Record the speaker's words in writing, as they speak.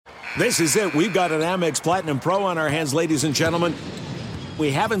This is it. We've got an Amex Platinum Pro on our hands, ladies and gentlemen.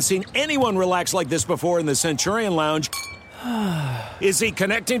 We haven't seen anyone relax like this before in the Centurion Lounge. Is he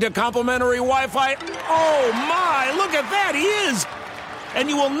connecting to complimentary Wi-Fi? Oh, my! Look at that! He is! And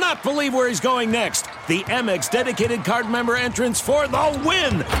you will not believe where he's going next. The Amex dedicated card member entrance for the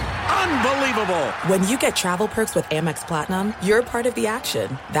win! Unbelievable! When you get travel perks with Amex Platinum, you're part of the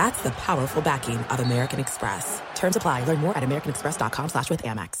action. That's the powerful backing of American Express. Terms apply. Learn more at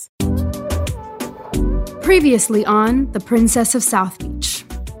americanexpress.com/withAmex. Previously on The Princess of South Beach.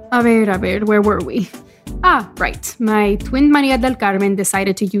 A ver, where were we? Right. My twin Maria del Carmen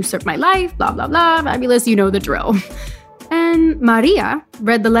decided to usurp my life, blah, blah, blah, fabulous, you know the drill. And Maria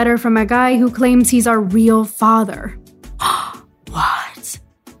read the letter from a guy who claims he's our real father. What?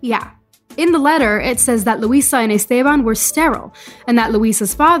 Yeah. In the letter, it says that Luisa and Esteban were sterile, and that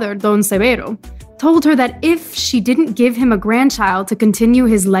Luisa's father, Don Severo, told her that if she didn't give him a grandchild to continue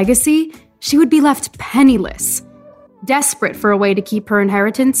his legacy, she would be left penniless. Desperate for a way to keep her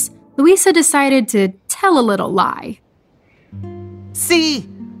inheritance, Luisa decided to tell a little lie. See,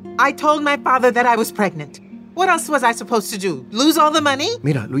 I told my father that I was pregnant. What else was I supposed to do? Lose all the money?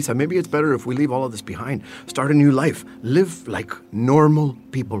 Mira, Luisa, maybe it's better if we leave all of this behind. Start a new life. Live like normal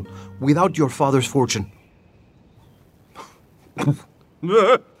people without your father's fortune.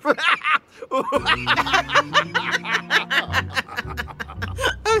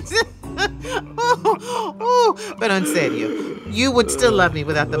 But en serio, you would still love me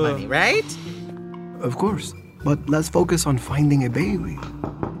without the money, right? Of course. But let's focus on finding a baby.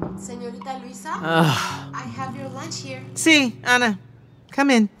 Señorita Luisa, I have your lunch here. Sí, Ana. Come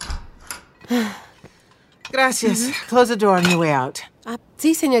in. Gracias. Close the door on your way out.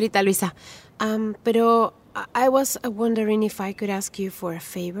 Sí, señorita Luisa. Pero I was wondering if I could ask you for a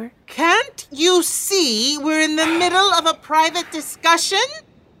favor. Can't you see we're in the middle of a private discussion?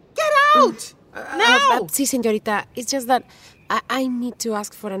 Get out! Now! Sí, señorita. It's just that I need to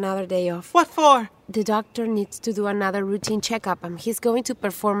ask for another day off. What for? The doctor needs to do another routine checkup. He's going to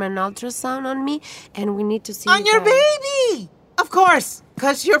perform an ultrasound on me, and we need to see... On your baby! Of course,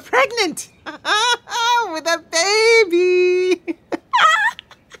 because you're pregnant. With a baby.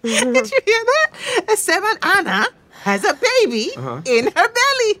 Did you hear that? Esteban Ana has a baby in her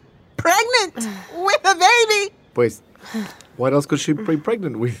belly. Pregnant with a baby. Pues, what else could she be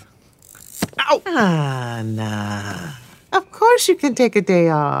pregnant with? Ow! Ana, of course you can take a day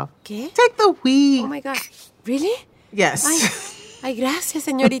off. ¿Qué? Take the week. Oh, my God. Really? Yes. Ay, gracias,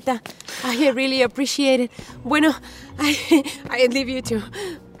 señorita. I really appreciate it. Bueno, I leave you to...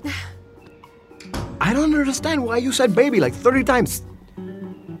 I don't understand why you said baby like 30 times.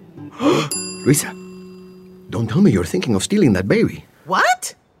 Luisa, don't tell me you're thinking of stealing that baby.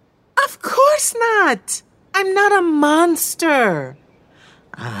 What? Of course not. I'm not a monster.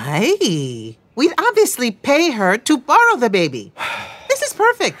 We'd obviously pay her to borrow the baby. This is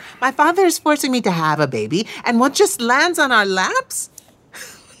perfect. My father is forcing me to have a baby, and what just lands on our laps?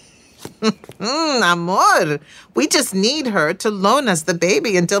 Amor, we just need her to loan us the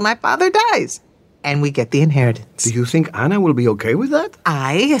baby until my father dies. And we get the inheritance. Do you think Ana will be okay with that?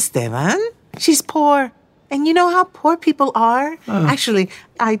 Esteban. She's poor. And you know how poor people are? Actually,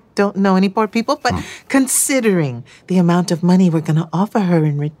 I don't know any poor people, but considering the amount of money we're going to offer her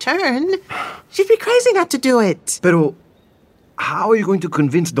in return, she'd be crazy not to do it. Pero, how are you going to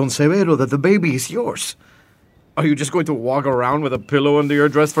convince Don Severo that the baby is yours? Are you just going to walk around with a pillow under your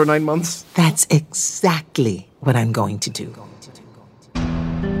dress for 9 months? That's exactly what I'm going to do.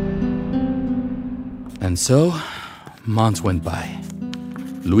 And so, months went by.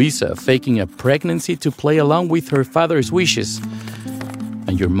 Luisa faking a pregnancy to play along with her father's wishes.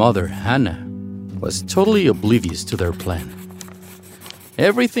 And your mother, Hannah, was totally oblivious to their plan.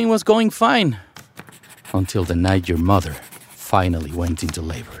 Everything was going fine until the night your mother finally went into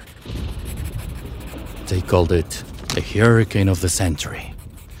labor. They called it the hurricane of the century.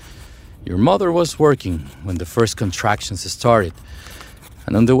 Your mother was working when the first contractions started,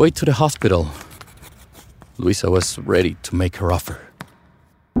 and on the way to the hospital, Luisa was ready to make her offer.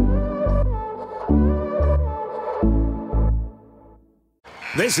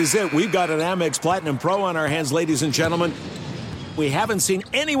 This is it. We've got an Amex Platinum Pro on our hands, ladies and gentlemen. We haven't seen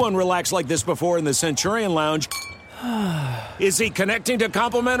anyone relax like this before in the Centurion Lounge. Is he connecting to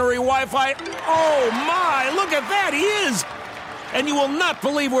complimentary Wi-Fi? Oh, my! Look at that! He is! And you will not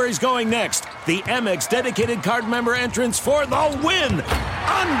believe where he's going next. The Amex dedicated card member entrance for the win!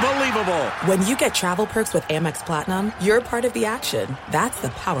 Unbelievable! When you get travel perks with Amex Platinum, you're part of the action. That's the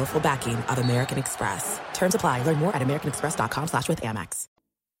powerful backing of American Express. Terms apply. Learn more at americanexpress.com/withAmex.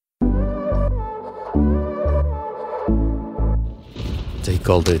 They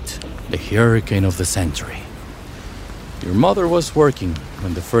called it the hurricane of the century. Your mother was working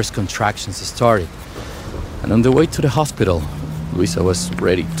when the first contractions started, and on the way to the hospital, Luisa was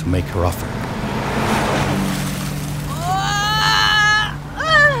ready to make her offer.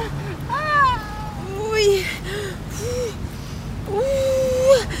 Uy.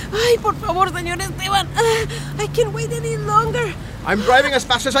 Ay, por favor, señor Esteban. I can't wait any longer. I'm driving as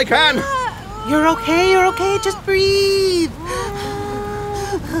fast as I can. You're okay. Just breathe.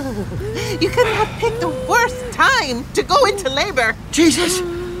 You couldn't have picked the worst time to go into labor. Jesus,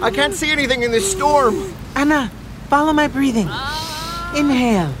 I can't see anything in this storm. Anna, follow my breathing.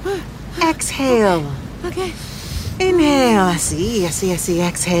 Inhale. Exhale. Okay. Inhale. Así.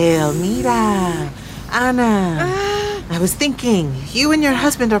 Exhale. Mira. Anna. I was thinking, you and your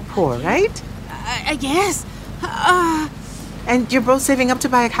husband are poor, right? I guess. And you're both saving up to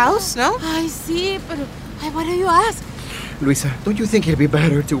buy a house, no? I see, but why do you ask? Luisa, don't you think it'd be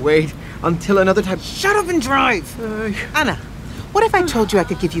better to wait until another time? Shut up and drive. Anna, what if I told you I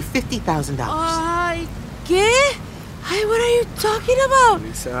could give you $50,000? ¿Qué? Ay, what are you talking about?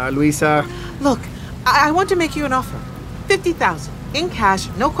 Luisa. Look, I want to make you an offer. $50,000 in cash,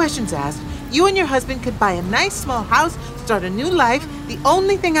 no questions asked. You and your husband could buy a nice small house, start a new life. The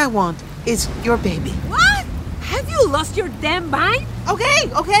only thing I want is your baby. What? Have you lost your damn mind? Okay.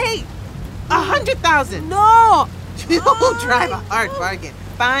 $100,000. No. You drive a hard bargain.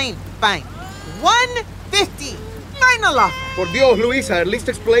 Fine. $150,000. Final offer. Por Dios, Luisa, at least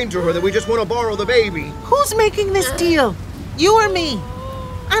explain to her that we just want to borrow the baby. Who's making this deal? You or me?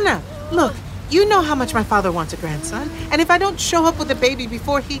 Anna, look, you know how much my father wants a grandson. And if I don't show up with a baby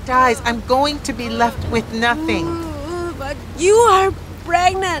before he dies, I'm going to be left with nothing. But you are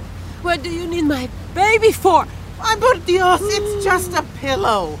pregnant. What do you need my baby for? Ay, por Dios, it's just a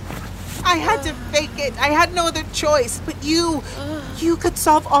pillow. I had to fake it. I had no other choice. But you could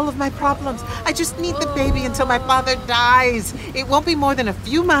solve all of my problems. I just need the baby until my father dies. It won't be more than a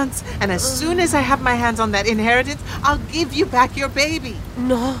few months. And as soon as I have my hands on that inheritance, I'll give you back your baby.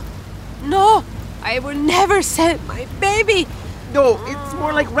 No, I will never sell my baby. No, it's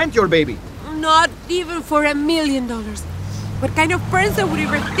more like rent your baby. Not even for $1 million. What kind of person would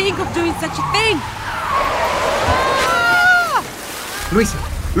ever think of doing such a thing? Luisa,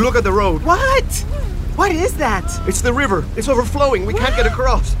 look at the road. What? What is that? It's the river. It's overflowing. We can't get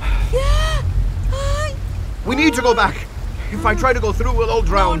across. Yeah. We need to go back. If I try to go through, we'll all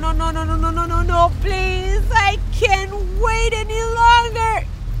drown. No, please. I can't wait any longer.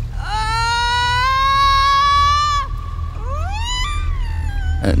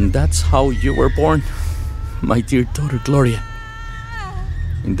 And that's how you were born, my dear daughter Gloria,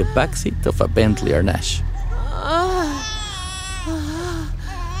 in the backseat of a Bentley Arnage.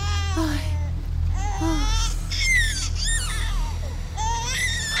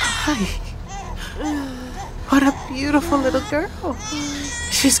 Hi. What a beautiful little girl.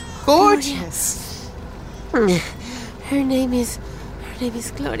 She's gorgeous. Her name is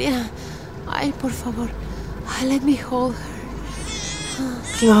Gloria. Ay, por favor, let me hold her.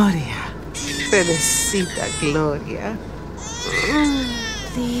 Gloria. Felicita Gloria.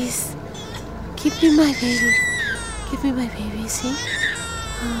 Please, give me my baby. Give me my baby, see?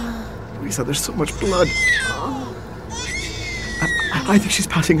 Luisa, there's so much blood. I think she's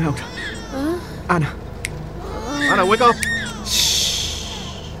passing out. Anna. Anna, wake up.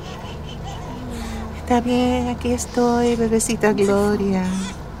 Está bien, aquí estoy, bebecita Gloria.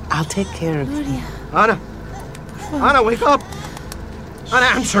 I'll take care of you. Gloria. Anna. Anna, wake up. Anna,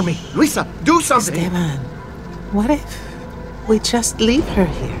 answer me. Luisa, do something. Esteban, what if we just leave her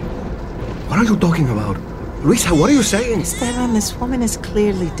here? What are you talking about? Luisa, what are you saying? Esteban, this woman is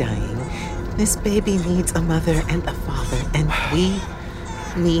clearly dying. This baby needs a mother and a father, and we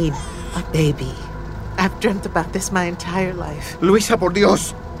need a baby. I've dreamt about this my entire life. Luisa, por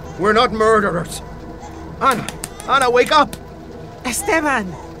Dios. We're not murderers. Anna, wake up.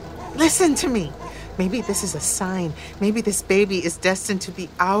 Esteban, listen to me. Maybe this is a sign. Maybe this baby is destined to be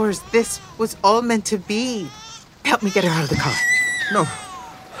ours. This was all meant to be. Help me get her out of the car. No.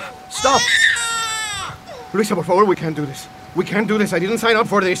 Stop. Luisa, por favor, we can't do this. We can't do this. I didn't sign up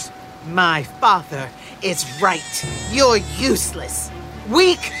for this. My father is right. You're useless.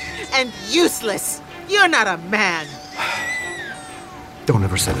 Weak and useless. You're not a man. Don't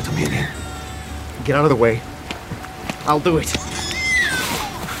ever say that to me again. Get out of the way. I'll do it.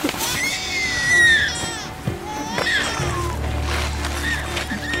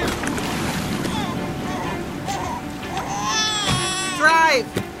 Drive!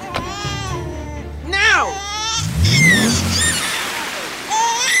 Now!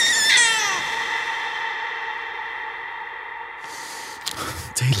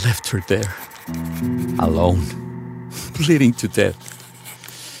 They left her there, alone, bleeding to death.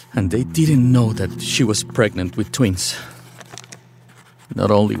 And they didn't know that she was pregnant with twins. Not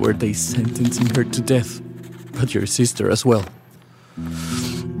only were they sentencing her to death, but your sister as well.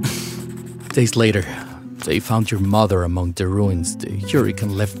 Days later, they found your mother among the ruins the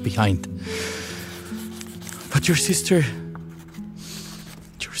hurricane left behind. But your sister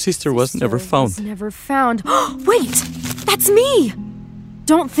was never found. Wait! That's me!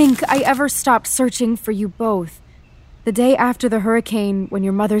 Don't think I ever stopped searching for you both. The day after the hurricane, when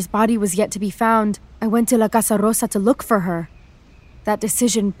your mother's body was yet to be found, I went to La Casa Rosa to look for her. That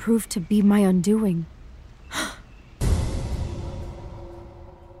decision proved to be my undoing.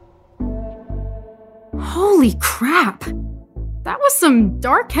 Holy crap! That was some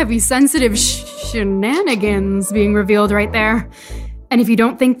dark, heavy, sensitive shenanigans being revealed right there. And if you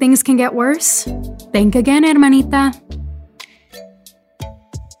don't think things can get worse, think again, hermanita.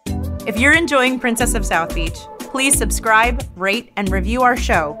 If you're enjoying Princess of South Beach, please subscribe, rate, and review our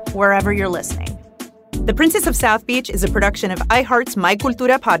show wherever you're listening. The Princess of South Beach is a production of iHeart's My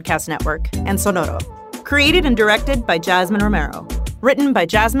Cultura podcast network and Sonoro. Created and directed by Jasmine Romero. Written by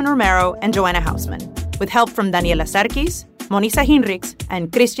Jasmine Romero and Joanna Hausman, with help from Daniela Sarkis, Monisa Hinrichs,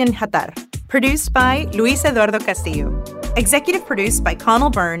 and Christian Hatar. Produced by Luis Eduardo Castillo. Executive produced by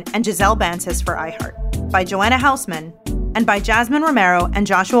Connell Byrne and Giselle Bances for iHeart. By Joanna Hausman, and by Jasmine Romero and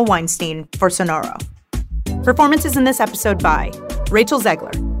Joshua Weinstein for Sonoro. Performances in this episode by Rachel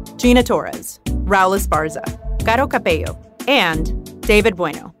Zegler, Gina Torres, Raul Esparza, Caro Capello, and David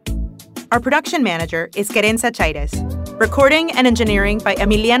Bueno. Our production manager is Querenza Chaires. Recording and engineering by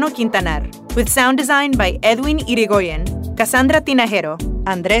Emiliano Quintanar, with sound design by Edwin Irigoyen, Cassandra Tinajero,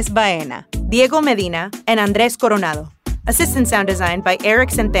 Andres Baena, Diego Medina, and Andres Coronado. Assistant sound design by Eric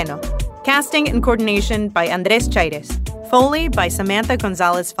Centeno. Casting and coordination by Andres Chaires. Foley by Samantha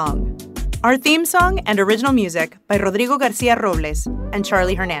Gonzalez Fong. Our theme song and original music by Rodrigo Garcia Robles and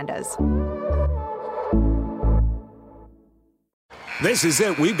Charlie Hernandez. This is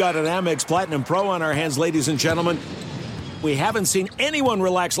it. We've got an Amex Platinum Pro on our hands, ladies and gentlemen. We haven't seen anyone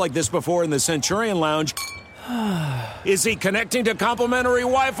relax like this before in the Centurion Lounge. Is he connecting to complimentary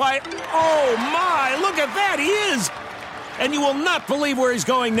Wi-Fi? Oh, my! Look at that! He is! And you will not believe where he's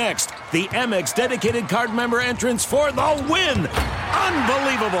going next. The Amex dedicated card member entrance for the win!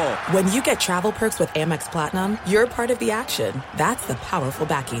 Unbelievable! When you get travel perks with Amex Platinum, you're part of the action. That's the powerful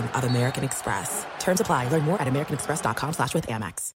backing of American Express. Terms apply. Learn more at americanexpress.com/withAmex.